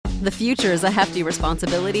The future is a hefty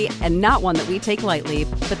responsibility and not one that we take lightly,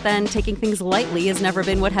 but then taking things lightly has never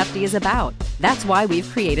been what Hefty is about. That's why we've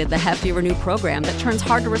created the Hefty Renew program that turns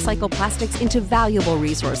hard-to-recycle plastics into valuable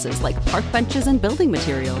resources like park benches and building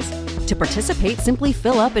materials. To participate, simply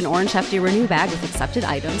fill up an orange Hefty Renew bag with accepted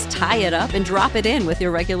items, tie it up, and drop it in with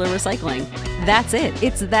your regular recycling. That's it.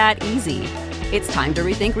 It's that easy. It's time to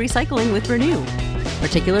rethink recycling with Renew.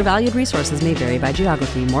 Particular valued resources may vary by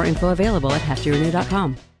geography. More info available at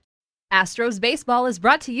heftyrenew.com. Astros Baseball is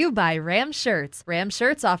brought to you by Ram Shirts. Ram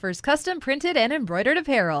Shirts offers custom printed and embroidered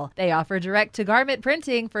apparel. They offer direct-to-garment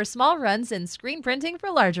printing for small runs and screen printing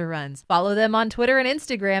for larger runs. Follow them on Twitter and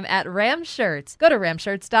Instagram at Ram Shirts. Go to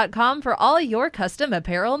ramshirts.com for all your custom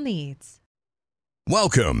apparel needs.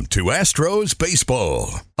 Welcome to Astros Baseball,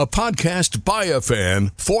 a podcast by a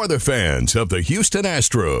fan for the fans of the Houston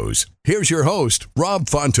Astros. Here's your host, Rob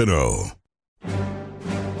Fontenot.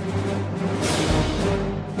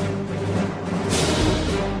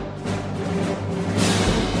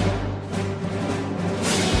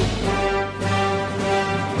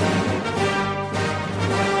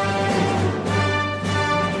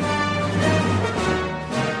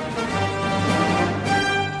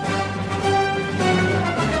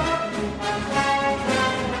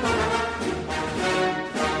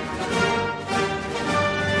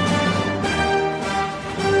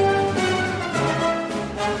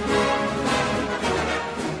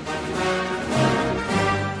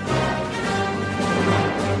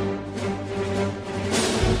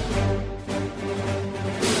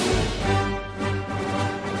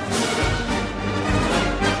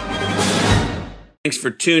 Thanks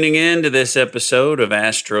for tuning in to this episode of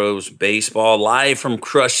Astros Baseball, live from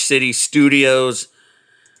Crush City Studios.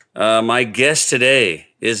 My guest today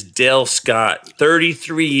is Dale Scott,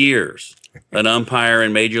 33 years, an umpire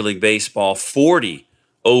in Major League Baseball, 40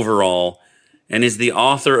 overall, and is the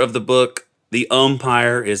author of the book, The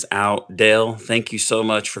Umpire is Out. Dale, thank you so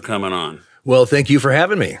much for coming on. Well, thank you for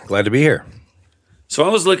having me. Glad to be here. So I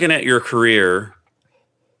was looking at your career,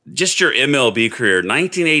 just your MLB career,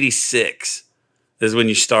 1986. Is when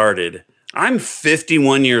you started. I'm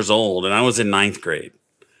 51 years old, and I was in ninth grade.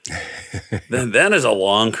 That is a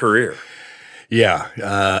long career. Yeah,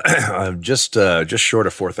 I'm just short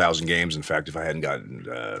of 4,000 games. In fact, if I hadn't gotten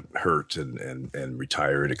hurt and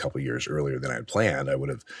retired a couple years earlier than I had planned, I would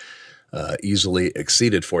have easily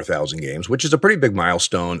exceeded 4,000 games, which is a pretty big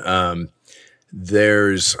milestone.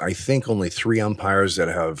 There's, I think, only three umpires that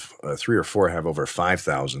have, three or four have over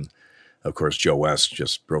 5,000. Of course, Joe West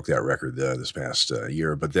just broke that record this past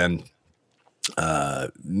year. But then,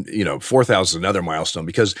 4,000 is another milestone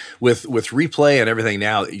because with replay and everything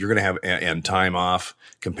now, you're going to have and time off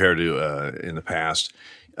compared to in the past.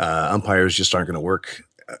 Umpires just aren't going to work,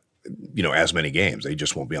 as many games. They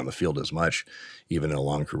just won't be on the field as much, even in a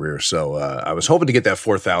long career. So I was hoping to get that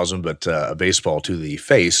 4,000, but a baseball to the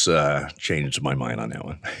face changed my mind on that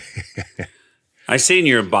one. I see in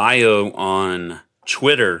your bio on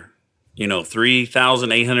Twitter,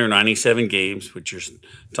 3,897 games, which you're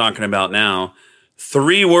talking about now,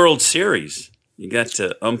 3 World Series. You got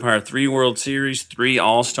to umpire 3 World Series, 3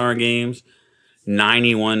 All-Star games,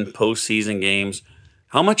 91 postseason games.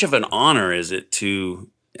 How much of an honor is it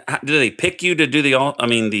do they pick you to do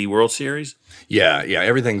the World Series? Yeah.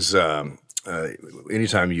 Everything's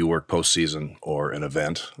anytime you work postseason or an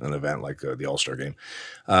event like the All-Star game,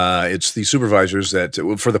 it's the supervisors that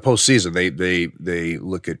for the postseason they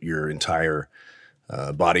look at your entire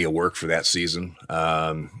body of work for that season,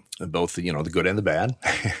 both the good and the bad,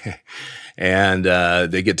 and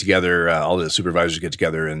they get together. All the supervisors get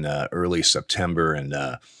together in early September, and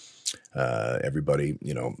everybody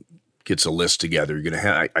gets a list together. You're gonna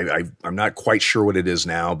have. I'm not quite sure what it is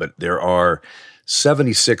now, but there are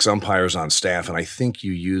 76 umpires on staff, and I think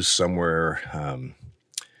you use somewhere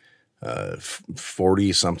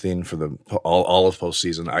 40 something for all of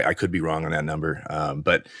postseason. I could be wrong on that number,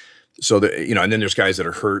 but so and then there's guys that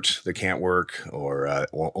are hurt that can't work or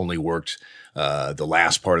only worked the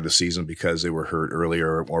last part of the season because they were hurt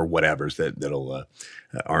earlier or whatever's that'll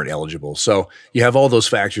aren't eligible. So you have all those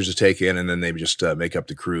factors to take in, and then they just make up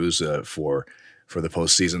the crews for the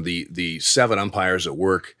postseason. The 7 umpires that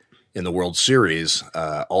work in the World Series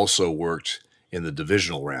also worked in the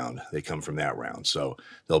divisional round. They come from that round. So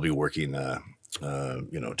they'll be working,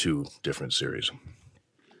 2 different series.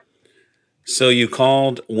 So you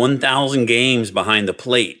called 1,000 games behind the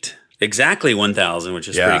plate. Exactly 1,000, which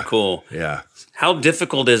is pretty cool. Yeah. How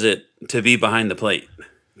difficult is it to be behind the plate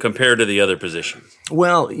compared to the other positions?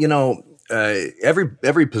 Well,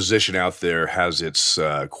 every position out there has its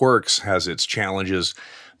quirks, has its challenges.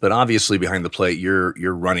 but obviously behind the plate, you're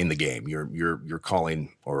running the game. You're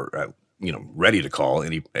calling or ready to call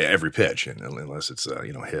every pitch, unless it's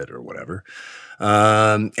hit or whatever.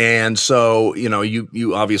 And so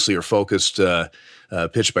you obviously are focused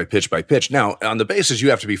pitch by pitch by pitch. Now on the bases, you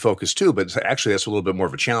have to be focused too, but actually that's a little bit more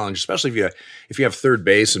of a challenge, especially if you have third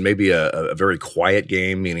base and maybe a very quiet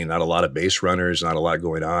game, meaning not a lot of base runners, not a lot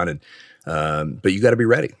going on, but you got to be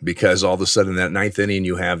ready, because all of a sudden in that ninth inning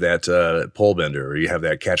you have that pole bender, or you have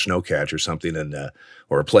that catch no catch or something,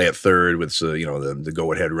 or a play at third with the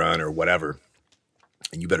go ahead run or whatever,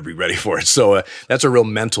 and you better be ready for it. So that's a real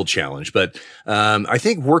mental challenge. But I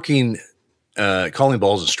think calling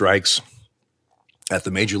balls and strikes at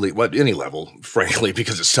the major league, any level, frankly,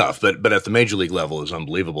 because it's tough, but at the major league level is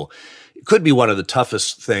unbelievable. It could be one of the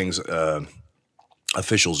toughest things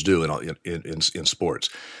officials do in sports.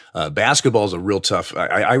 Basketball is a real tough.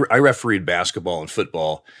 I refereed basketball and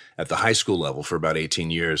football at the high school level for about 18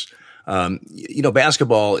 years.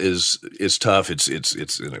 Basketball is tough. It's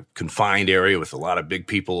in a confined area with a lot of big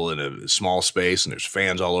people in a small space, and there's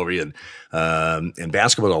fans all over you. And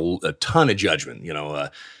basketball, a ton of judgment.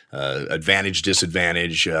 Advantage,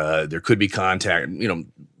 disadvantage. There could be contact.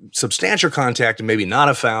 Substantial contact and maybe not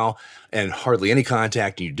a foul, and hardly any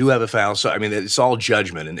contact, and you do have a foul. So, I mean, it's all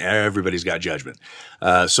judgment, and everybody's got judgment.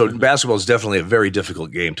 So basketball is definitely a very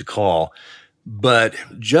difficult game to call. But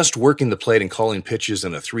just working the plate and calling pitches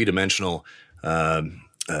in a three-dimensional, zone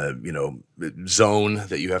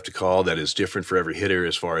that you have to call that is different for every hitter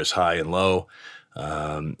as far as high and low.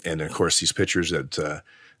 And, of course, these pitchers that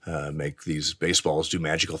make these baseballs do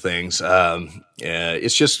magical things.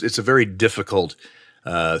 It's a very difficult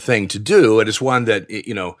thing to do, and it's one that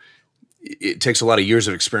it takes a lot of years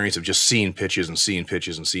of experience of just seeing pitches and seeing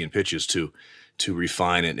pitches and seeing pitches to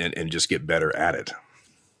refine it and just get better at it.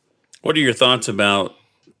 What are your thoughts about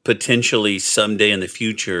potentially someday in the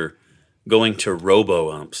future going to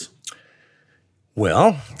robo-umps?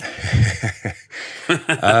 Well,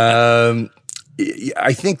 I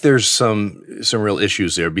think there's some real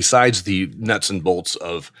issues there besides the nuts and bolts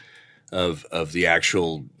of the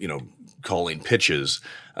actual calling pitches.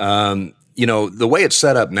 The way it's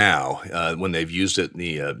set up now, when they've used it in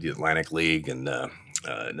the Atlantic League and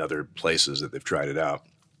other places that they've tried it out,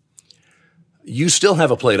 you still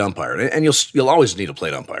have a plate umpire, and you'll always need a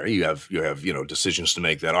plate umpire. You have decisions to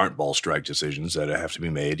make that aren't ball strike decisions that have to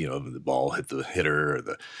be made. The ball hit the hitter,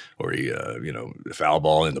 or the foul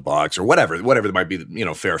ball in the box, or whatever there might be.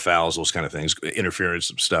 Fair fouls, those kind of things,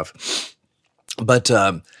 interference stuff. But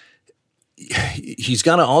he's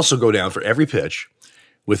got to also go down for every pitch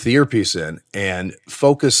with the earpiece in and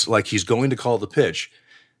focus like he's going to call the pitch,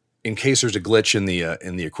 in case there's a glitch in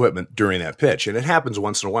the equipment during that pitch. And it happens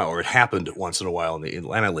once in a while, or it happened once in a while in the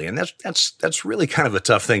Atlantic League. And that's really kind of a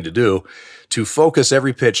tough thing to do, to focus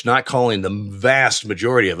every pitch, not calling the vast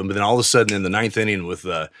majority of them, but then all of a sudden in the ninth inning with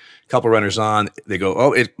a couple runners on, they go,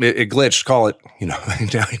 oh, it glitched, call it. Now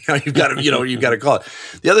you've got to, you've got to call it.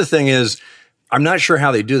 The other thing is, I'm not sure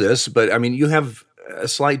how they do this, but I mean, you have a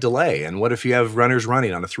slight delay. And what if you have runners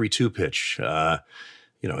running on a 3-2 pitch?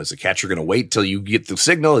 Is the catcher going to wait till you get the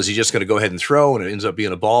signal? Is he just going to go ahead and throw, and it ends up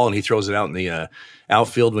being a ball, and he throws it out in the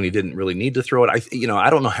outfield when he didn't really need to throw it? I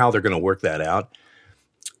don't know how they're going to work that out.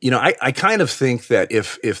 I kind of think that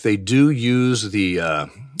if they do use the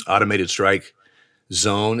automated strike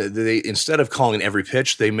zone, they, instead of calling every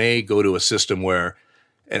pitch, they may go to a system where,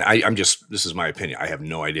 and this is my opinion, I have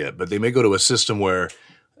no idea, but they may go to a system where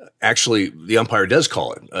actually the umpire does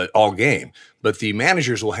call it all game, but the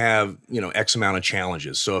managers will have, X amount of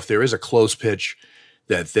challenges. So if there is a close pitch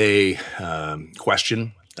that they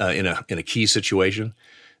question in a key situation,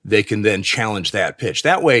 they can then challenge that pitch.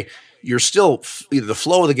 That way you're still the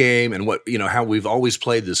flow of the game and how we've always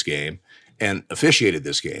played this game and officiated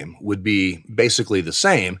this game would be basically the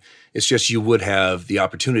same. It's just you would have the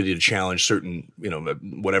opportunity to challenge certain,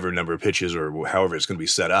 whatever number of pitches or however it's going to be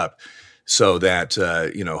set up, so that,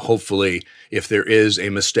 hopefully if there is a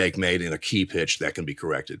mistake made in a key pitch, that can be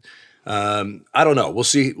corrected. I don't know. We'll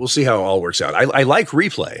see how it all works out. I like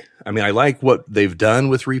replay. I mean, I like what they've done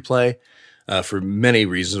with replay for many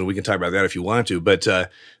reasons, and we can talk about that if you want to. But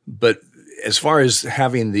as far as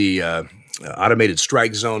having the automated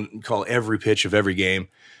strike zone call every pitch of every game,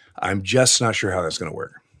 I'm just not sure how that's going to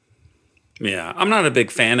work. Yeah, I'm not a big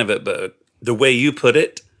fan of it, but the way you put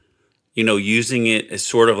it, using it as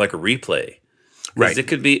sort of like a replay. Right. It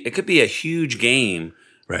could be a huge game,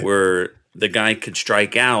 right, where the guy could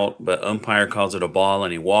strike out, but umpire calls it a ball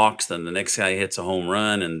and he walks, then the next guy hits a home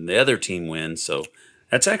run and the other team wins. So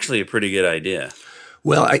that's actually a pretty good idea.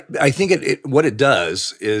 Well, I think what it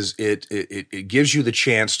does is it gives you the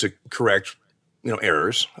chance to correct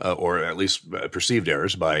errors or at least perceived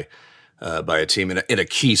errors by a team in a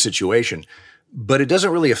key situation. But it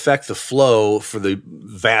doesn't really affect the flow for the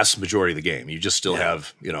vast majority of the game. You just still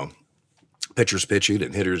have, pitchers pitching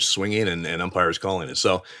and hitters swinging and umpires calling it.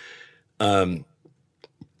 So, to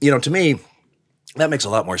me, that makes a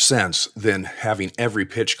lot more sense than having every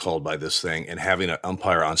pitch called by this thing and having an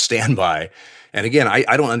umpire on standby. And again,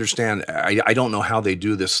 I don't understand. I don't know how they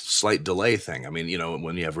do this slight delay thing. I mean,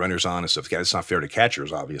 when you have runners on and stuff, it's not fair to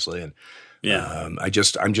catchers, obviously. And I'm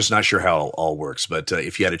just not sure how it all works. But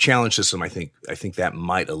if you had a challenge system, I think that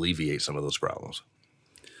might alleviate some of those problems.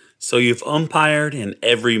 So you've umpired in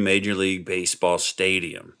every Major League Baseball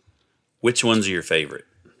stadium. Which ones are your favorite?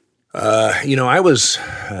 I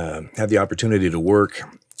had the opportunity to work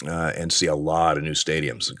and see a lot of new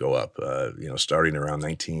stadiums go up. Starting around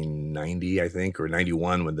 1990, I think, or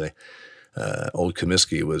 91, when the old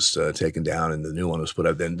Comiskey was taken down and the new one was put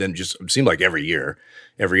up. Then just it seemed like every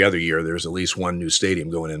other year, there's at least one new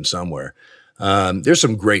stadium going in somewhere. There's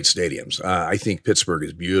some great stadiums. I think Pittsburgh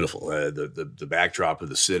is beautiful. The backdrop of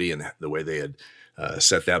the city and the way they had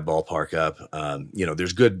set that ballpark up.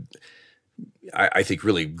 There's good. I think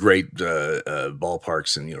really great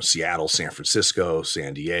ballparks in Seattle, San Francisco,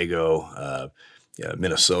 San Diego,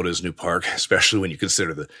 Minnesota's new park, especially when you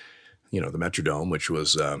consider the Metrodome, which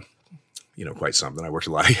was quite something. I worked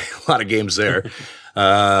a lot of games there.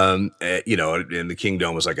 And the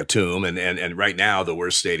Kingdome was like a tomb. And right now the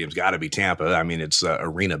worst stadium's got to be Tampa. I mean, it's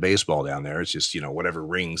arena baseball down there. It's just whatever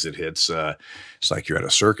rings it hits. It's like you're at a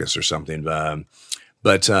circus or something.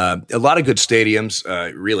 But a lot of good stadiums,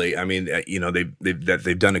 really. I mean,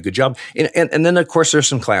 they've done a good job. And then, of course, there's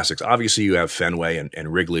some classics. Obviously, you have Fenway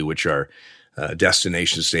and Wrigley, which are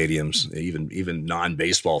destination stadiums. Even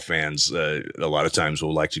non-baseball fans, a lot of times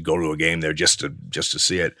will like to go to a game there just to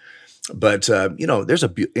see it. But there's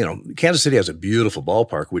Kansas City has a beautiful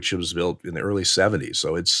ballpark, which was built in the early '70s,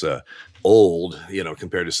 so it's old,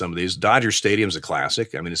 compared to some of these. Dodger Stadium's a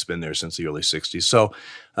classic. I mean, it's been there since the early '60s. So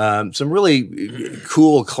some really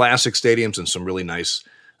cool classic stadiums and some really nice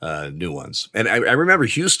new ones. And I remember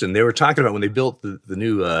Houston. They were talking about when they built the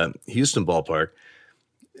new Houston ballpark.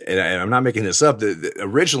 And I'm not making this up.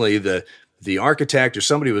 Originally, the architect or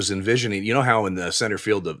somebody was envisioning, how in the center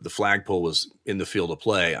field, the flagpole was in the field of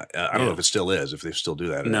play. I don't know if it still is, if they still do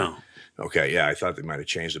that. No. Okay, yeah, I thought they might have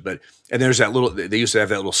changed it. And there's that they used to have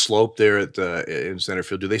that little slope there in center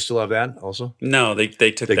field. Do they still have that also? No, they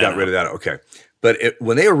took that got rid of that. Okay. But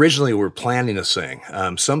when they originally were planning this thing,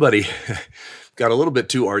 somebody got a little bit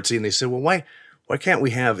too artsy and they said, well, why can't we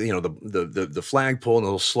have the flagpole and a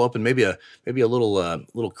little slope and maybe a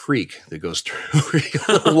little creek that goes through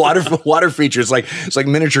water feature? It's like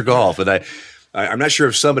miniature golf. And I'm not sure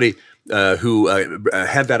if somebody who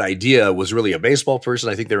had that idea was really a baseball person.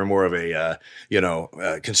 I think they were more of a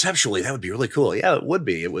conceptually that would be really cool. Yeah, it would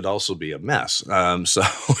be. It would also be a mess. So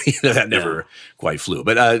that never quite flew.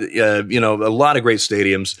 But a lot of great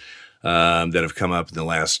stadiums that have come up in the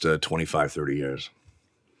last 25, 30 years.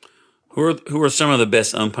 Who are some of the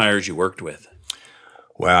best umpires you worked with?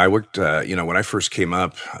 Well, I worked, when I first came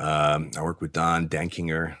up, I worked with Don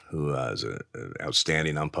Denkinger, who is an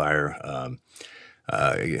outstanding umpire.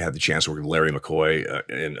 I had the chance to work with Larry McCoy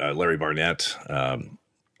and Larry Barnett,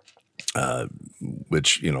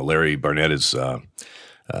 which, Larry Barnett is, he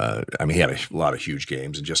had a lot of huge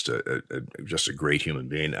games and just a great human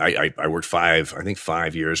being. I worked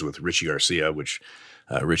 5 years with Richie Garcia, which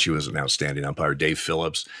Richie was an outstanding umpire. Dave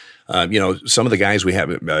Phillips. Some of the guys we have,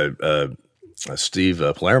 Steve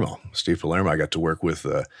Palermo. Steve Palermo, I got to work with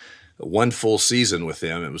one full season with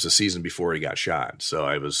him. It was the season before he got shot. So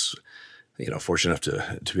I was, fortunate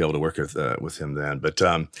enough to be able to work with him then. But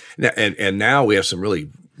and now we have some really,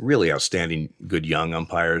 really outstanding, good young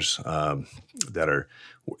umpires that are,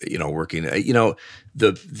 working.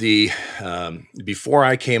 Before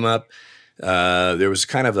I came up, there was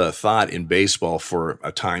kind of a thought in baseball for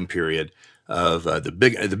a time period of the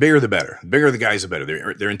bigger the better. The bigger the guys, the better.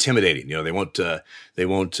 They're intimidating. They won't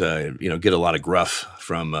get a lot of gruff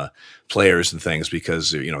from players and things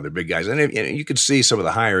because they're big guys. And you could see some of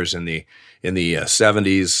the hires in the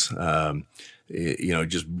 70s.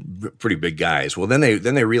 Just pretty big guys. Well, then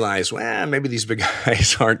they realized, well, maybe these big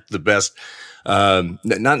guys aren't the best. Not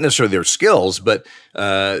necessarily their skills, but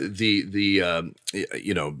the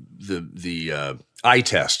eye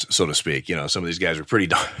test, so to speak. Some of these guys are pretty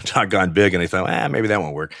doggone big, and they thought, maybe that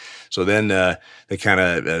won't work. So then they kind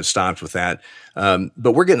of stopped with that.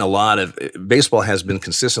 But we're getting baseball has been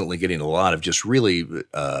consistently getting a lot of just really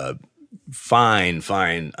fine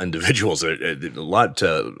individuals. A lot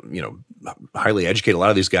highly educated. A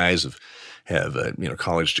lot of these guys have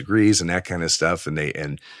college degrees and that kind of stuff,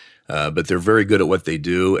 but they're very good at what they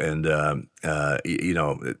do, and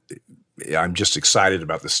I'm just excited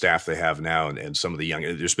about the staff they have now, and some of the young.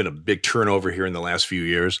 There's been a big turnover here in the last few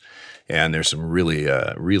years, and there's some really,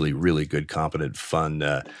 really, really good, competent,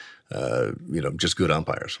 fun, just good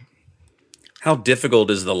umpires. How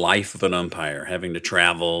difficult is the life of an umpire, having to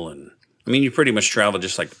travel? And I mean, you pretty much travel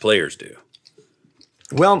just like the players do.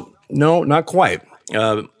 Well, no, not quite.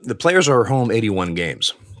 The players are home 81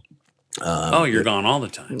 games. You're gone all the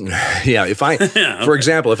time. Yeah. For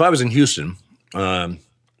example, if I was in Houston,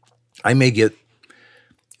 I may get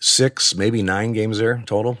 6, maybe 9 games there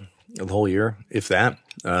total the whole year, if that.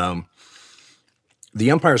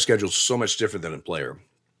 The umpire schedule is so much different than a player.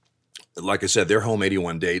 Like I said, they're home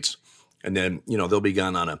 81 dates, and then they'll be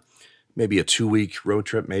gone on maybe a 2-week road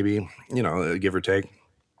trip, maybe give or take.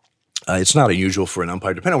 It's not unusual for an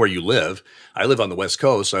umpire, depending on where you live. I live on the West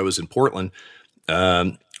Coast. I was in Portland.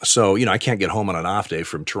 So, I can't get home on an off day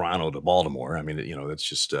from Toronto to Baltimore. I mean, that's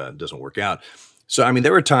just doesn't work out. So, I mean,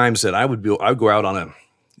 there were times that I would go out on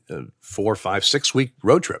a 4, 5, 6 week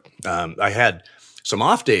road trip. I had some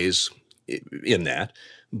off days in that,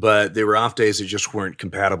 but they were off days that just weren't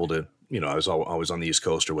compatible to, I was always on the East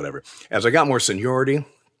Coast or whatever. As I got more seniority,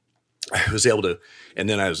 I was able to, and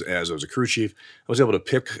then as I was a crew chief, I was able to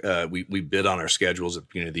pick. We bid on our schedules at the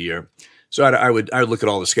beginning of the year, so I would look at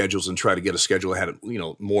all the schedules and try to get a schedule that had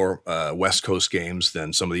more West Coast games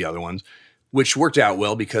than some of the other ones, which worked out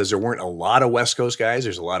well because there weren't a lot of West Coast guys.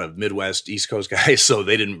 There's a lot of Midwest, East Coast guys, so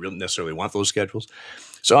they didn't really necessarily want those schedules.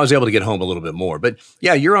 So I was able to get home a little bit more. But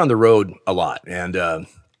yeah, you're on the road a lot, and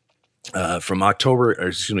from March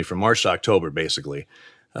to October, basically.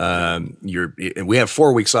 We have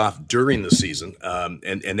 4 weeks off during the season.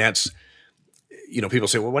 And that's, people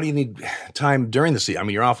say, well, why do you need time during the season? I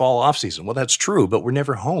mean, you're all off season. Well, that's true, but we're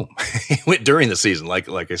never home during the season.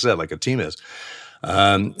 Like I said, like a team is.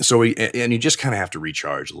 So you just kind of have to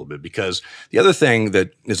recharge a little bit, because the other thing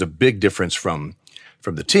that is a big difference from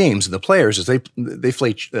the teams and the players is they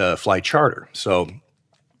fly charter. So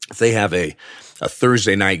if they have a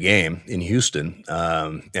Thursday night game in Houston,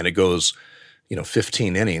 and it goes,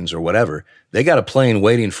 15 innings or whatever, they got a plane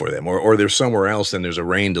waiting for them, or they're somewhere else and there's a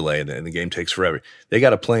rain delay and the game takes forever. They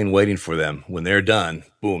got a plane waiting for them. When they're done,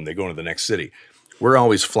 boom, they go into the next city. We're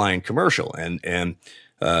always flying commercial, and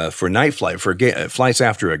for night flight, flights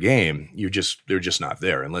after a game, they're just not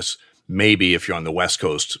there, unless maybe if you're on the West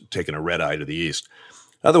Coast taking a red eye to the East.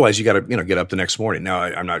 Otherwise, you got to get up the next morning. Now,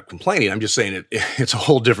 I'm not complaining. I'm just saying it's a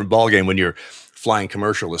whole different ballgame when you're flying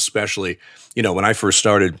commercial, especially when I first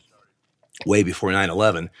started. Way before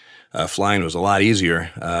 9/11, flying was a lot easier.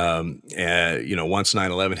 Once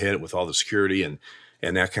 9/11 hit with all the security and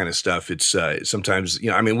that kind of stuff, it's sometimes,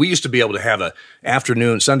 we used to be able to have a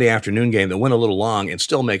Sunday afternoon game that went a little long and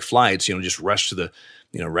still make flights, just rush to the,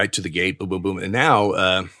 right to the gate, boom, boom, boom. And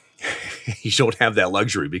now you don't have that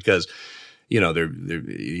luxury because, you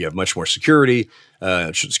have much more security,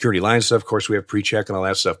 security line stuff. Of course, we have pre-check and all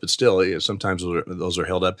that stuff, but still, sometimes those are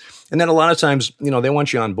held up. And then a lot of times, they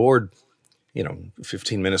want you on board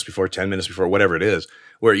 15 minutes before, 10 minutes before, whatever it is,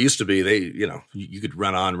 where it used to be, you could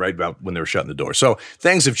run on right about when they were shutting the door. So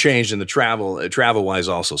things have changed in the travel wise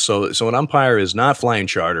also. So an umpire is not flying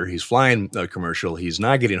charter. He's flying commercial. He's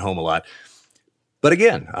not getting home a lot. But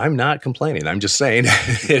again, I'm not complaining. I'm just saying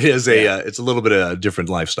it is it's a little bit of a different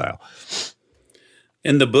lifestyle.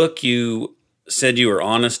 In the book, you said you were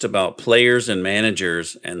honest about players and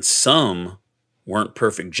managers, and some weren't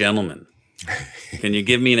perfect gentlemen. Can you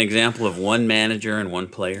give me an example of one manager and one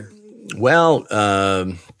player? Well,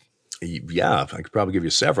 yeah, I could probably give you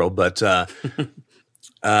several, but this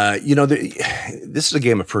is a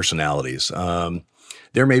game of personalities.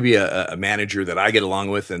 There may be a manager that I get along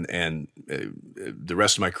with, and the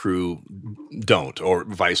rest of my crew don't, or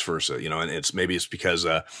vice versa. And it's because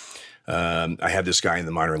I had this guy in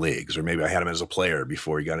the minor leagues, or maybe I had him as a player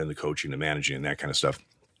before he got into coaching and managing and that kind of stuff.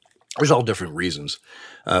 There's all different reasons.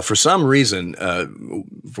 For some reason,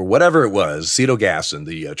 for whatever it was, Cito Gaston,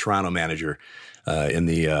 the Toronto manager in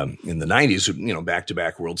the 90s,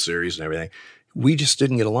 back-to-back World Series and everything, we just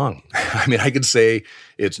didn't get along. I mean, I could say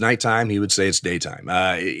it's nighttime. He would say it's daytime.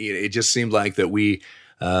 It just seemed like that we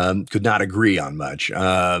could not agree on much.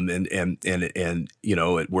 And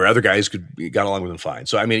where other guys got along with him fine.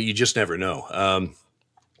 So, I mean, you just never know.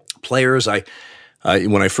 Players,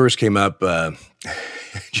 when I first came up,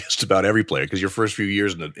 just about every player, because your first few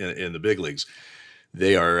years in the big leagues,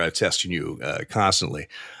 they are testing you constantly.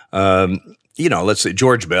 Let's say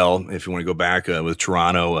George Bell, if you want to go back with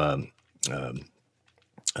Toronto,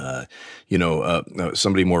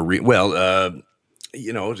 somebody more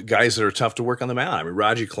guys that are tough to work on the mound. I mean,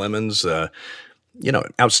 Roger Clemens,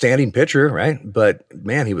 outstanding pitcher, right? But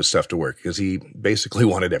man, he was tough to work because he basically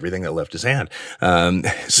wanted everything that left his hand.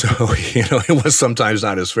 So it was sometimes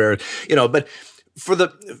not as fair, but for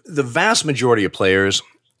the vast majority of players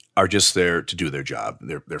are just there to do their job.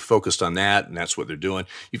 They're focused on that, and that's what they're doing.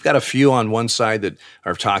 You've got a few on one side that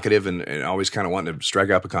are talkative and always kind of wanting to strike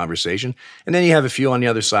up a conversation. And then you have a few on the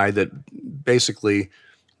other side that basically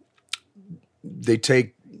they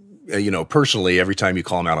take, personally every time you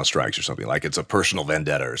call them out on strikes or something, like it's a personal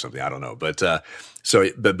vendetta or something. I don't know. But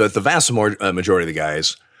but the vast majority of the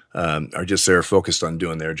guys are just there focused on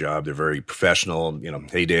doing their job. They're very professional.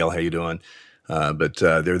 Hey, Dale, how you doing? But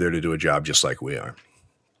they're there to do a job just like we are.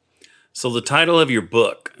 So the title of your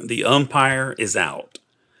book, The Umpire is Out,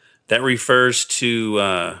 that refers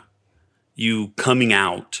to you coming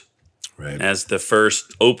out as the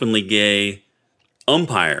first openly gay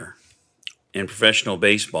umpire in professional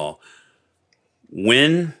baseball.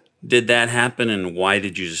 When did that happen, and why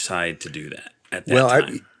did you decide to do that at that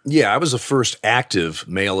time? I was the first active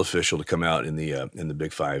male official to come out in the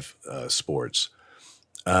Big Five sports.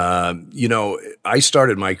 I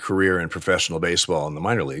started my career in professional baseball in the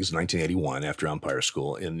minor leagues in 1981 after umpire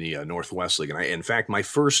school in the Northwest League. And in fact, my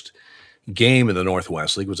first game in the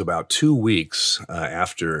Northwest League was about 2 weeks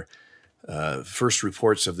after first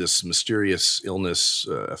reports of this mysterious illness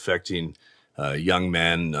affecting young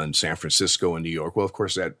men in San Francisco and New York. Well, of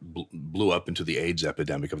course, that blew up into the AIDS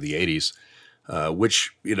epidemic of the 80s,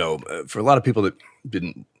 which, for a lot of people that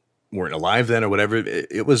weren't alive then or whatever,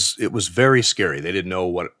 it was very scary. They didn't know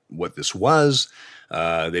what this was.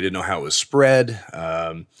 They didn't know how it was spread.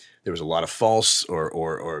 There was a lot of false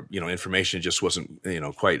or information that just wasn't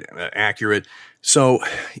quite accurate. So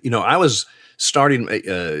I was starting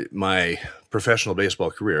my professional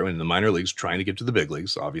baseball career in the minor leagues, trying to get to the big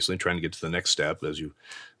leagues, obviously trying to get to the next step as you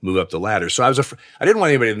move up the ladder. So I didn't want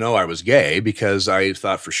anybody to know I was gay because I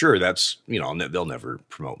thought for sure that's, they'll never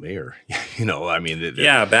promote me or,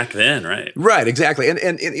 back then, right? Right, exactly.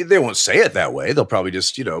 And they won't say it that way. They'll probably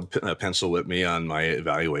just, pencil whip me on my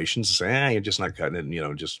evaluations and say, you're just not cutting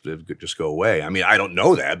it, just go away. I mean, I don't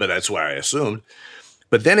know that, but that's what I assumed.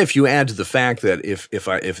 But then if you add to the fact that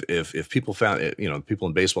if people found, people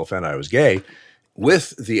in baseball found out I was gay,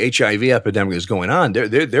 with the HIV epidemic that was going on,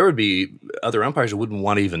 there would be other umpires who wouldn't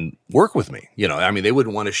want to even work with me. They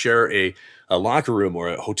wouldn't want to share a locker room or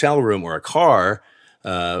a hotel room or a car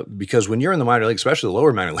because when you're in the minor leagues, especially the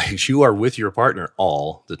lower minor leagues, you are with your partner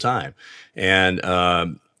all the time. And,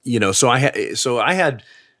 so I had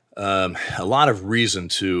a lot of reason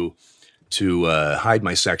to hide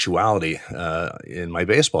my sexuality in my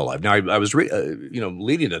baseball life. Now, I was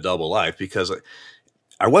leading a double life because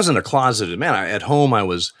I wasn't a closeted man. At home, I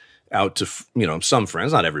was out to some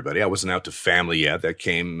friends, not everybody. I wasn't out to family yet. That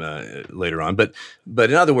came later on. But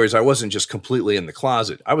in other words, I wasn't just completely in the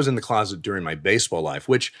closet. I was in the closet during my baseball life,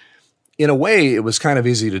 which in a way it was kind of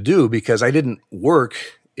easy to do because I didn't work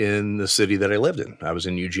in the city that I lived in. I was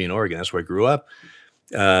in Eugene, Oregon. That's where I grew up.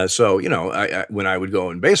 So when I would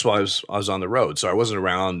go in baseball, I was on the road, so I wasn't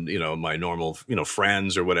around, my normal,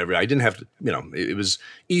 friends or whatever. I didn't have to, it was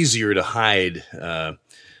easier to hide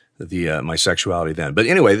my sexuality then. But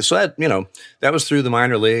anyway, so that was through the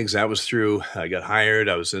minor leagues. That was through I got hired.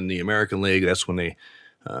 I was in the American League. That's when they,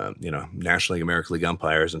 National League, American League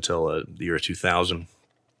umpires until the year 2000.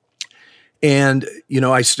 And,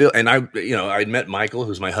 I'd met Michael,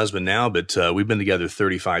 who's my husband now, but we've been together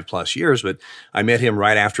 35 plus years, but I met him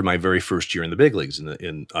right after my very first year in the big leagues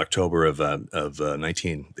in October of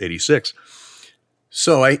 1986.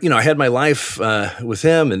 So I had my life with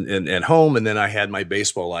him and at home, and then I had my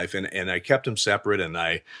baseball life and I kept them separate, and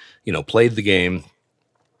I, played the game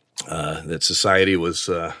that society was,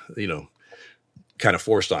 kind of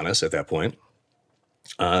forced on us at that point.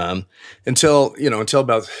 Until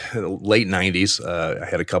about late 90s, I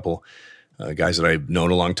had a couple guys that I've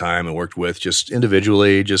known a long time and worked with just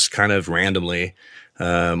individually, just kind of randomly.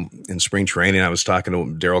 In spring training, I was talking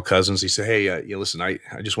to Daryl Cousins. He said, "Hey, listen, I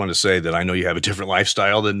just wanted to say that I know you have a different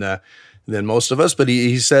lifestyle than most of us, but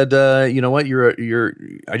he said, you know what,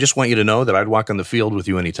 I just want you to know that I'd walk on the field with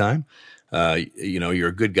you anytime. You're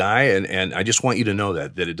a good guy, and I just want you to know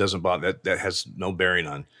that it doesn't bother, that has no bearing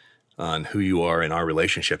on who you are in our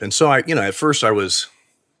relationship." And so at first I was,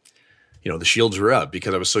 the shields were up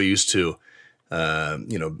because I was so used to,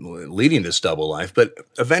 leading this double life. But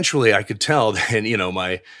eventually I could tell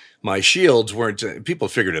that, my shields weren't, people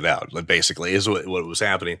figured it out, basically, is what was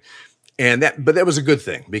happening. But that was a good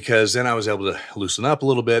thing because then I was able to loosen up a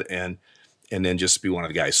little bit and then just be one of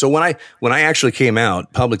the guys. So when I actually came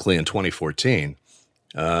out publicly in 2014,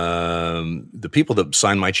 The people that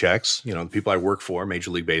signed my checks, the people I work for,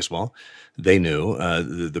 Major League Baseball, they knew.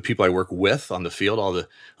 The people I work with on the field, all the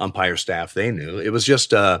umpire staff, they knew. It was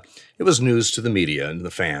just, it was news to the media and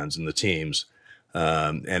the fans and the teams.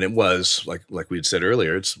 And it was, like we had said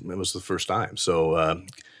earlier, it was the first time. So a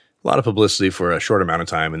lot of publicity for a short amount of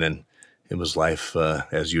time, and then it was life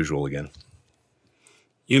as usual again.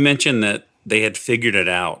 You mentioned that they had figured it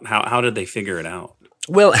out. How did they figure it out?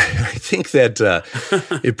 Well, I think that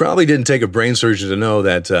it probably didn't take a brain surgeon to know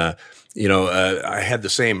that, I had the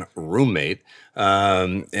same roommate.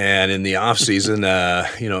 And in the off season,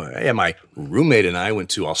 my roommate and I went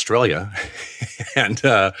to Australia. And,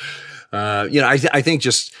 I think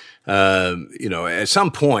just, at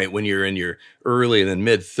some point when you're in your early and then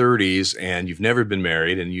mid 30s and you've never been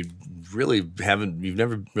married and you've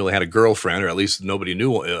never really had a girlfriend, or at least nobody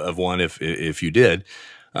knew of one if you did.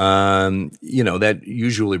 That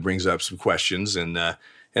usually brings up some questions, and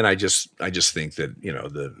I just think that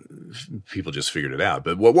the people just figured it out.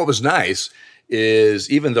 But what was nice is,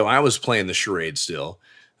 even though I was playing the charade still,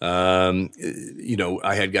 I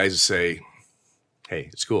had guys that say, "Hey,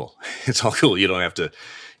 it's cool. It's all cool. You don't have to,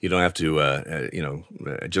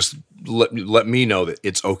 just let me know that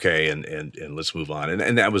it's okay, and let's move on."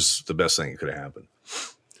 And that was the best thing that could have happened.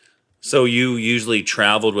 So you usually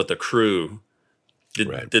traveled with a crew.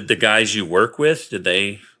 Did the guys you work with, did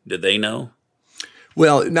they know?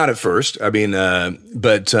 Well, not at first. I mean,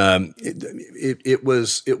 but it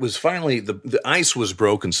was finally the ice was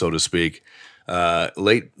broken, so to speak.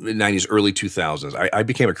 Late 90s, early 2000s. I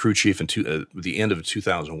became a crew chief in the end of the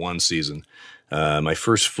 2001 season. My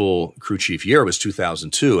first full crew chief year was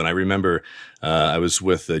 2002, and I remember I was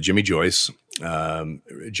with Jimmy Joyce,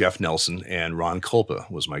 Jeff Nelson, and Ron Kulpa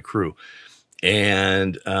was my crew,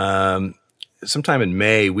 and sometime in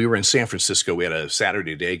May, we were in San Francisco. We had a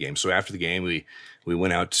Saturday day game. So after the game, we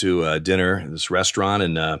went out to dinner at this restaurant,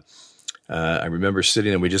 and I remember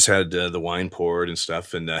sitting and we just had the wine poured and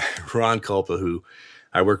stuff. And Ron Kulpa, who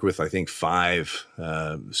I worked with, I think 5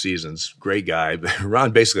 seasons, great guy. But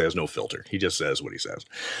Ron basically has no filter. He just says what he says.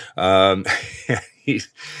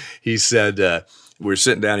 He said, we're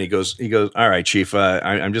sitting down. He goes, "All right, Chief,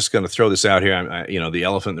 I'm just going to throw this out here. The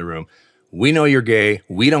elephant in the room. We know you're gay.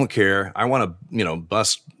 We don't care. I want to,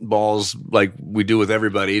 bust balls like we do with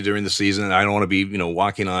everybody during the season. And I don't want to be,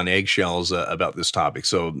 walking on eggshells about this topic."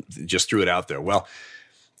 So just threw it out there. Well,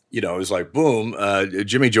 it was like, boom.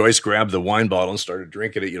 Jimmy Joyce grabbed the wine bottle and started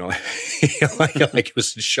drinking it, like it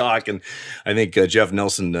was in shock. And I think Jeff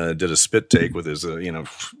Nelson did a spit take with his,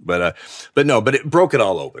 but it broke it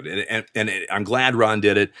all open. And I'm glad Ron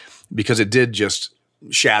did it, because it did just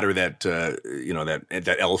shatter that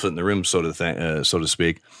that elephant in the room, so to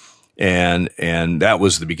speak, and that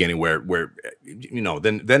was the beginning where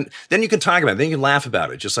then you can talk about it, then you can laugh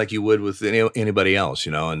about it just like you would with anybody else,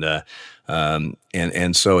 and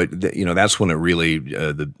so that's when it really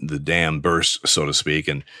the dam burst, so to speak,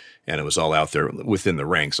 and it was all out there within the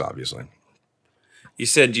ranks, obviously. You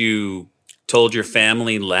said you told your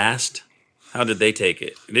family last. How did they take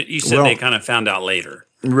it? You said they kind of found out later,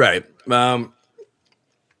 right?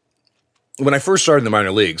 When I first started in the minor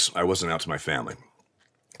leagues, I wasn't out to my family.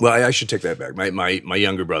 Well, I should take that back. My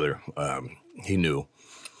younger brother, he knew.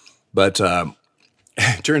 But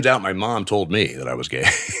it turns out my mom told me that I was gay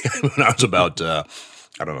when I was about,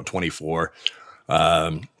 24.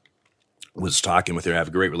 Was talking with her. I have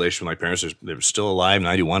a great relationship with my parents. They were still alive,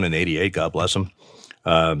 91 and 88, God bless them.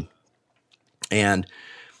 And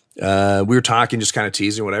we were talking, just kind of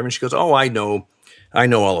teasing, whatever. And she goes, "Oh, I know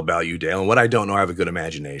all about you, Dale. And what I don't know, I have a good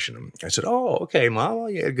imagination." I said, "Oh, okay, Mom. Well,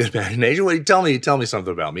 you had a good imagination. What do you tell me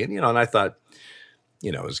something about me?" And I thought,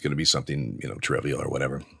 it was going to be something, trivial or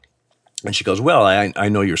whatever. And she goes, "Well, I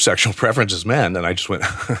know your sexual preference is men." And I just went,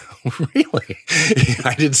 "Really?"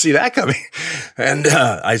 I didn't see that coming. And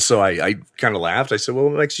I kind of laughed. I said, "Well,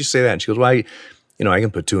 what makes you say that?" And she goes, "Well, I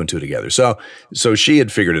can put 2 and 2 together." So she had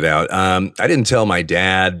figured it out. I didn't tell my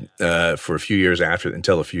dad until a few years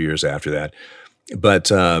after that.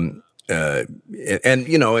 But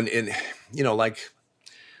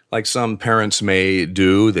like some parents may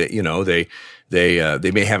do, that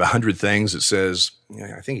they may have 100 things that says,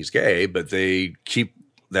 "I think he's gay," but they keep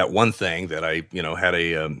that one thing that I had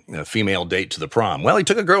a female date to the prom. Well, he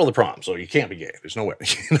took a girl to the prom, so you can't be gay. There's no way.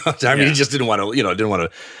 I mean, he just didn't want to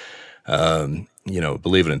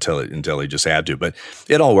believe it until he just had to. But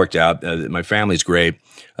it all worked out. My family's great.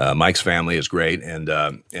 Mike's family is great, and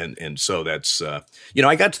so that's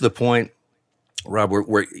I got to the point, Rob,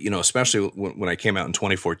 where especially when I came out in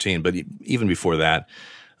 2014, but even before that,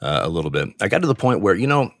 a little bit, I got to the point where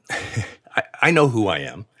I know who I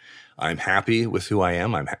am. I'm happy with who I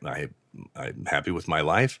am. I'm happy with my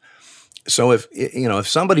life. So if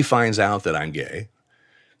somebody finds out that I'm gay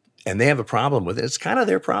and they have a problem with it, it's kind of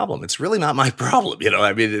their problem. It's really not my problem.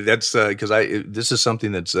 I mean, that's because this is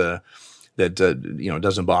something that's that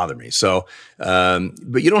doesn't bother me. So,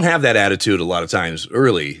 but you don't have that attitude a lot of times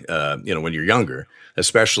early, when you're younger,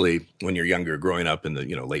 especially when you're younger, growing up in the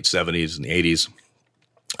late 70s and the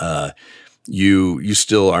 80s. You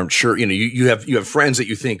still aren't sure. You have friends that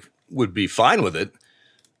you think would be fine with it.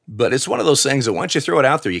 But it's one of those things that once you throw it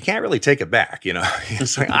out there, you can't really take it back.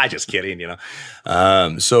 It's like, just kidding.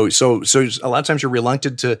 So a lot of times you're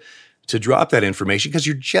reluctant to drop that information because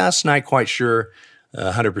you're just not quite sure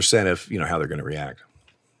 100% of how they're going to react.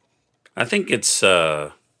 I think it's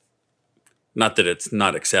not that it's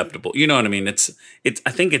not acceptable. You know what I mean?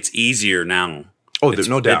 I think it's easier now. Oh, there's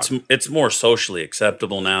no doubt. It's more socially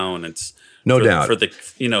acceptable now, and it's no doubt for the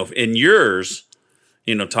in yours.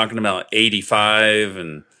 Talking about 85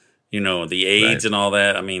 and the AIDS and all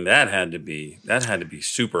that. I mean, that had to be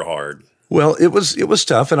super hard. Well, it was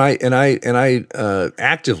tough, and I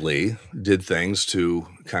actively did things to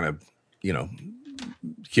kind of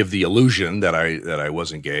give the illusion that I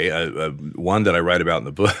wasn't gay. One that I write about in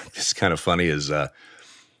the book is kind of funny is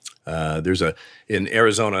there's in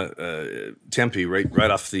Arizona, Tempe,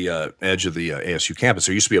 right off the edge of the ASU campus.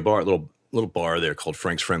 There used to be a little bar there called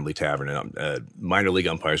Frank's Friendly Tavern, and minor league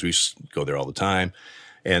umpires, we used to go there all the time,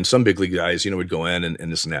 and some big league guys, would go in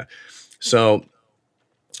and this and that. So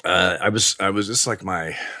I was just like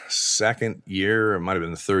my second year, or it might have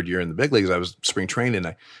been the third year in the big leagues. I was spring training,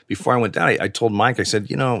 and before I went down, I told Mike, I said,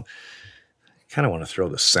 I kind of want to throw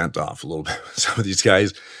the scent off a little bit with some of these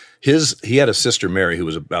guys. He had a sister, Mary, who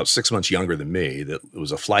was about 6 months younger than me, that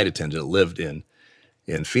was a flight attendant that lived in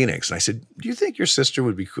Phoenix. And I said, do you think your sister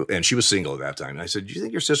would be cool? And she was single at that time. And I said, do you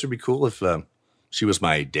think your sister would be cool if she was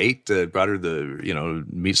my date, brought her to,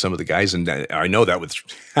 meet some of the guys? And I know that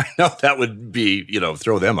would be,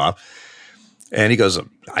 throw them off. And he goes,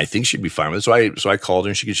 I think she'd be fine with it. So I called her,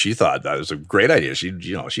 and she thought that was a great idea.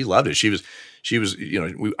 She loved it. She was,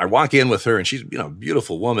 I walk in with her, and she's, a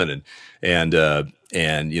beautiful woman. And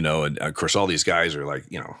of course all these guys are like,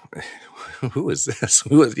 who is this?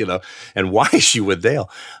 And why is she with Dale?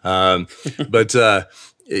 But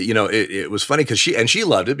it was funny because she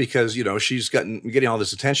loved it because, she's getting all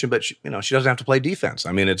this attention, but she doesn't have to play defense.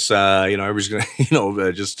 I mean, it's, everybody's going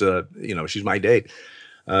to, she's my date.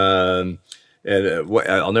 I'll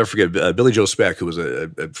never forget Billy Joe Speck, who was a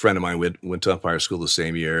friend of mine, went to umpire school the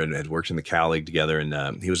same year and had worked in the Cal League together.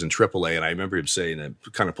 And he was in AAA. And I remember him saying, and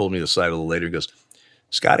kind of pulled me to the side a little later. He goes,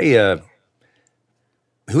 Scotty,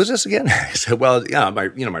 who is this again? I said, well, yeah, my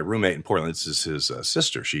roommate in Portland, this is his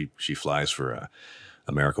sister. She flies for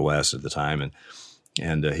America West at the time.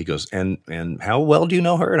 And he goes, and how well do you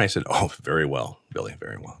know her? And I said, oh, very well, Billy,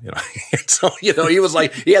 very well. So he was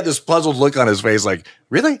like, he had this puzzled look on his face, like,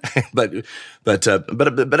 really? but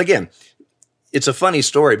again, it's a funny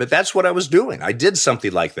story. But that's what I was doing. I did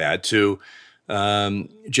something like that to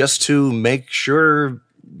just to make sure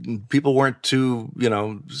people weren't too,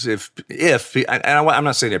 I'm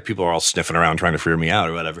not saying that people are all sniffing around trying to figure me out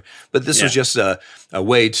or whatever, but this was just a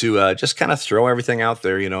way to just kind of throw everything out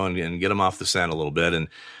there, and get them off the scent a little bit. And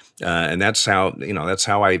that's how,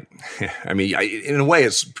 I mean, in a way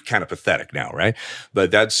it's kind of pathetic now, right?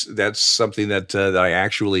 But that's something that I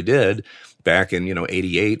actually did back in,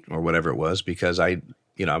 88 or whatever it was, because I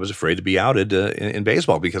was afraid to be outed in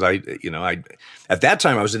baseball because I at that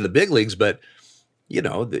time I was in the big leagues, but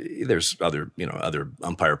there's other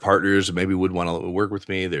umpire partners who maybe would want to work with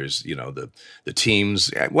me. There's, the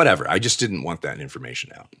teams, whatever. I just didn't want that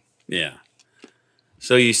information out. Yeah.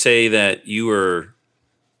 So you say that you were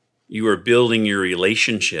building your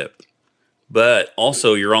relationship, but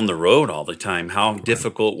also you're on the road all the time. How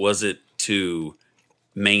difficult was it to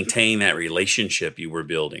maintain that relationship you were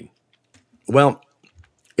building? Well,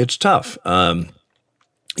 it's tough. A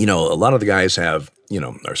lot of the guys have,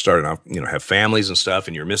 are starting off, have families and stuff,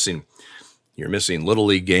 and you're missing little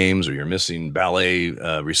league games, or you're missing ballet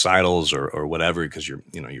recitals or whatever, because you're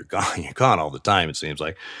gone all the time. It seems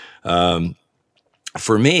like,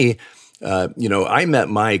 for me, I met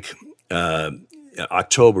Mike,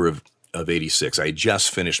 October of 86. I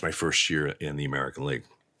just finished my first year in the American League.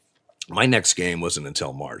 My next game wasn't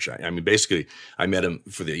until March. I mean, basically I met him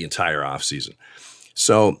for the entire off season.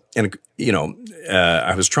 So, and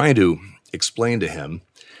I was trying to explain to him,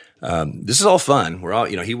 this is all fun. We're all,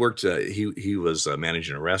 he worked, he was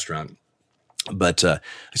managing a restaurant, but I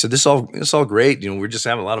said, this is all great. We're just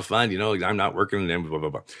having a lot of fun. I'm not working and blah, blah,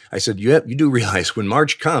 blah. I said, you do realize when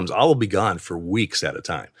March comes, I will be gone for weeks at a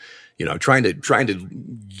time. trying to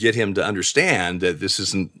get him to understand that this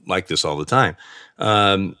isn't like this all the time.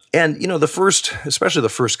 And especially the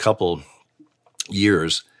first couple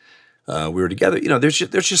years we were together, there's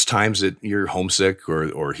just times that you're homesick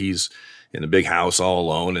or he's in a big house all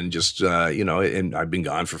alone and just, and I've been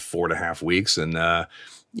gone for 4.5 weeks and,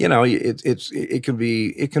 it can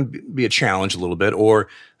be a challenge a little bit, or,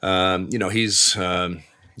 he's,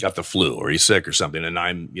 got the flu or he's sick or something. And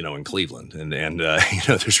I'm, in Cleveland and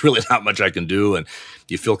there's really not much I can do. And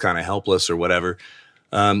you feel kind of helpless or whatever.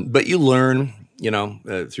 But you learn,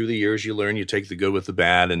 through the years, you take the good with the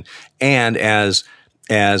bad. And as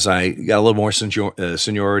I got a little more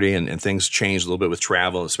seniority and things changed a little bit with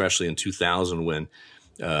travel, especially in 2000 when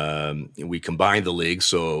we combined the leagues.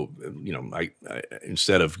 So, I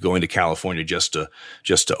instead of going to California just to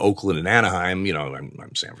Oakland and Anaheim,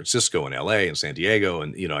 I'm San Francisco and LA and San Diego,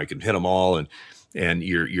 and I can hit them all. And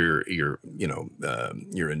you're in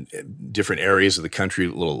different areas of the country, a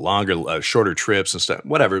little longer, shorter trips and stuff,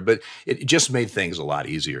 whatever. But it just made things a lot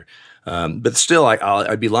easier. But still,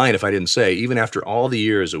 I'd be lying if I didn't say, even after all the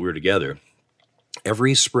years that we were together,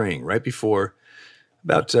 every spring, right before,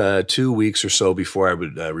 about 2 weeks or so before I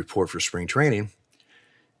would report for spring training,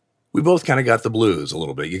 we both kind of got the blues a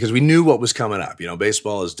little bit because we knew what was coming up.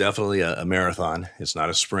 Baseball is definitely a marathon. It's not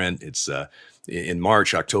a sprint. It's in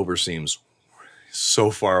March. October seems so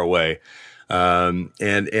far away. And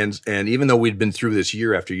even though we'd been through this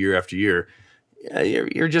year after year after year,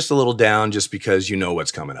 you're just a little down just because you know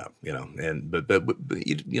what's coming up, but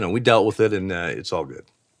we dealt with it and it's all good.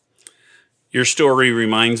 Your story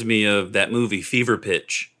reminds me of that movie Fever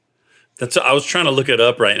Pitch. I was trying to look it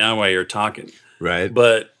up right now while you're talking. Right.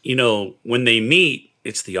 But, when they meet,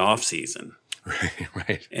 it's the off season.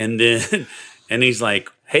 Right. And then, and he's like,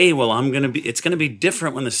 hey, well, it's going to be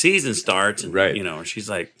different when the season starts. And, right. She's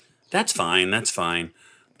like, that's fine.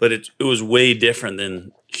 But it was way different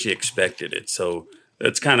than she expected it. So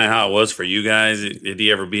that's kind of how it was for you guys. Did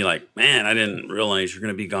he ever be like, man, I didn't realize you're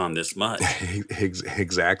going to be gone this much?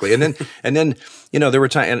 Exactly. And then, there were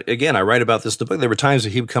times, and again, I write about this in the book, there were times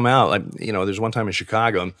that he would come out, there's one time in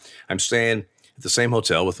Chicago, and I'm staying at the same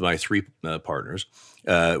hotel with my 3 partners.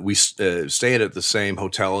 We stayed at the same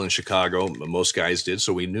hotel in Chicago. Most guys did.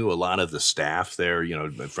 So we knew a lot of the staff there,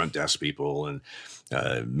 front desk people and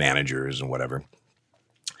managers and whatever.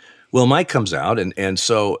 Well, Mike comes out, and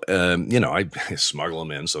so I smuggle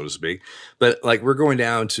him in, so to speak. But like we're going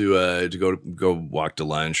down to go walk to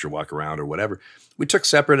lunch or walk around or whatever. We took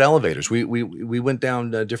separate elevators. We went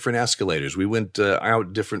down different escalators. We went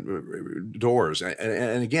out different doors.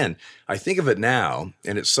 And again, I think of it now,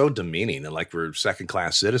 and it's so demeaning, and like we're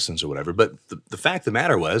second-class citizens or whatever. But the fact of the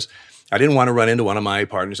matter was, I didn't want to run into one of my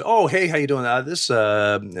partners. Oh, hey, how you doing? This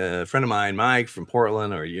friend of mine, Mike from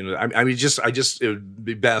Portland, or it would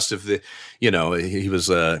be best if he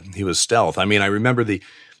was stealth. I mean, I remember we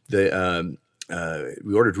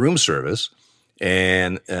ordered room service,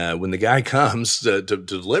 and when the guy comes to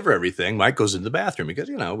deliver everything, Mike goes into the bathroom because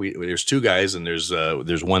there's 2 guys and there's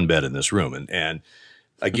one bed in this room, and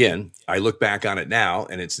again, I look back on it now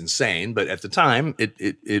and it's insane, but at the time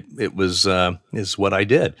it was is what I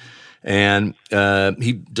did. And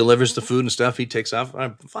he delivers the food and stuff. He takes off.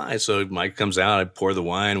 I'm fine. So Mike comes out. I pour the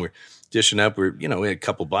wine. We're dishing up. We had a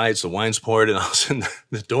couple bites. The wine's poured, and all of a sudden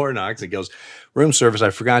the door knocks. And goes, room service. I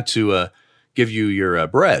forgot to give you your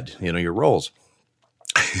bread. Your rolls.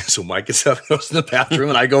 So Mike gets up, goes in the bathroom,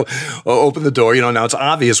 and I go open the door. Now it's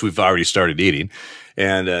obvious we've already started eating,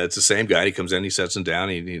 and it's the same guy. He comes in. He sets him down.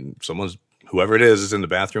 Whoever it is in the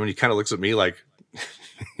bathroom, and he kind of looks at me like,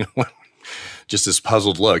 just this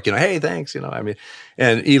puzzled look, hey, thanks, and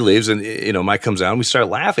he leaves, and, Mike comes out and we start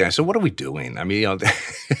laughing. I said, what are we doing? I mean,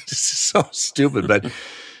 it's so stupid,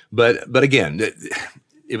 but again,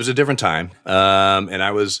 it was a different time. And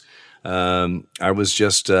I was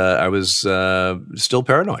still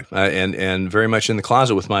paranoid, and very much in the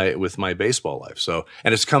closet with my baseball life. So,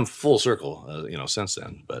 and it's come full circle, since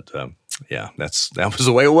then, but, that was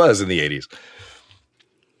the way it was in the 80s.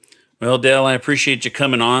 Well, Dale, I appreciate you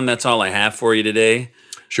coming on. That's all I have for you today.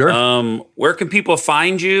 Sure. Where can people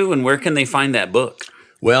find you, and where can they find that book?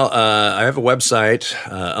 Well, I have a website,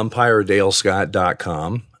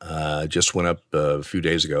 umpiredalescott.com. Just went up a few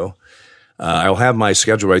days ago. I'll have my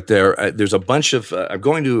schedule right there. There's a bunch of.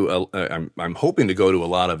 I'm hoping to go to a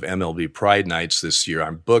lot of MLB Pride Nights this year.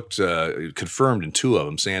 I'm booked, confirmed in 2 of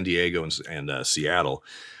them, San Diego and Seattle.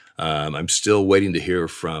 I'm still waiting to hear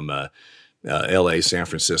from LA, San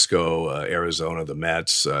Francisco, Arizona, the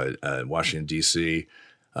Mets, Washington D.C.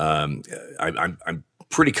 I'm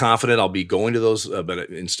pretty confident I'll be going to those, but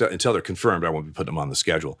until they're confirmed, I won't be putting them on the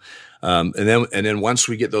schedule. And then once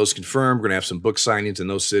we get those confirmed, we're going to have some book signings in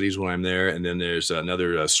those cities when I'm there. And then there's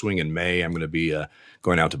another swing in May. I'm going to be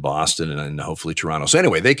going out to Boston and hopefully Toronto. So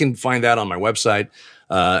anyway, they can find that on my website.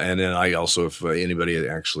 And then I also, if anybody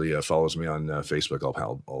actually follows me on Facebook,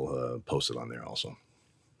 I'll post it on there also.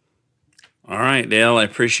 All right, Dale, I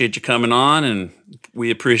appreciate you coming on, and we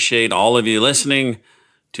appreciate all of you listening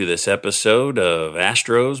to this episode of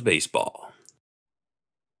Astros Baseball.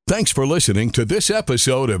 Thanks for listening to this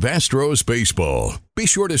episode of Astros Baseball. Be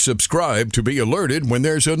sure to subscribe to be alerted when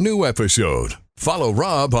there's a new episode. Follow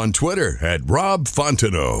Rob on Twitter at Rob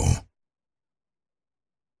Fontenot.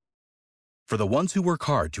 For the ones who work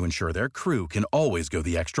hard to ensure their crew can always go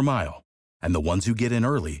the extra mile, and the ones who get in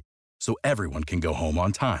early so everyone can go home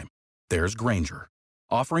on time, there's Grainger,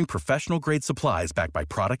 offering professional-grade supplies backed by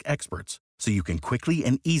product experts so you can quickly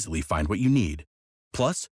and easily find what you need.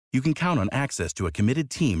 Plus, you can count on access to a committed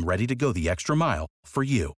team ready to go the extra mile for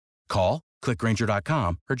you. Call, click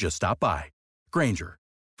Grainger.com, or just stop by. Grainger,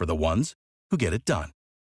 for the ones who get it done.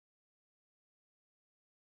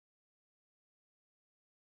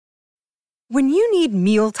 When you need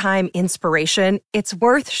mealtime inspiration, it's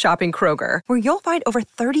worth shopping Kroger, where you'll find over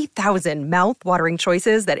 30,000 mouth-watering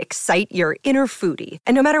choices that excite your inner foodie.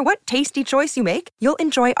 And no matter what tasty choice you make, you'll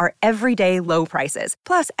enjoy our everyday low prices,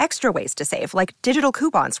 plus extra ways to save, like digital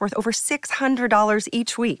coupons worth over $600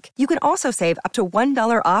 each week. You can also save up to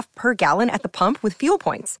 $1 off per gallon at the pump with fuel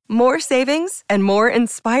points. More savings and more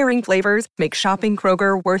inspiring flavors make shopping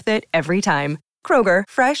Kroger worth it every time. Kroger,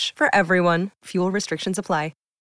 fresh for everyone. Fuel restrictions apply.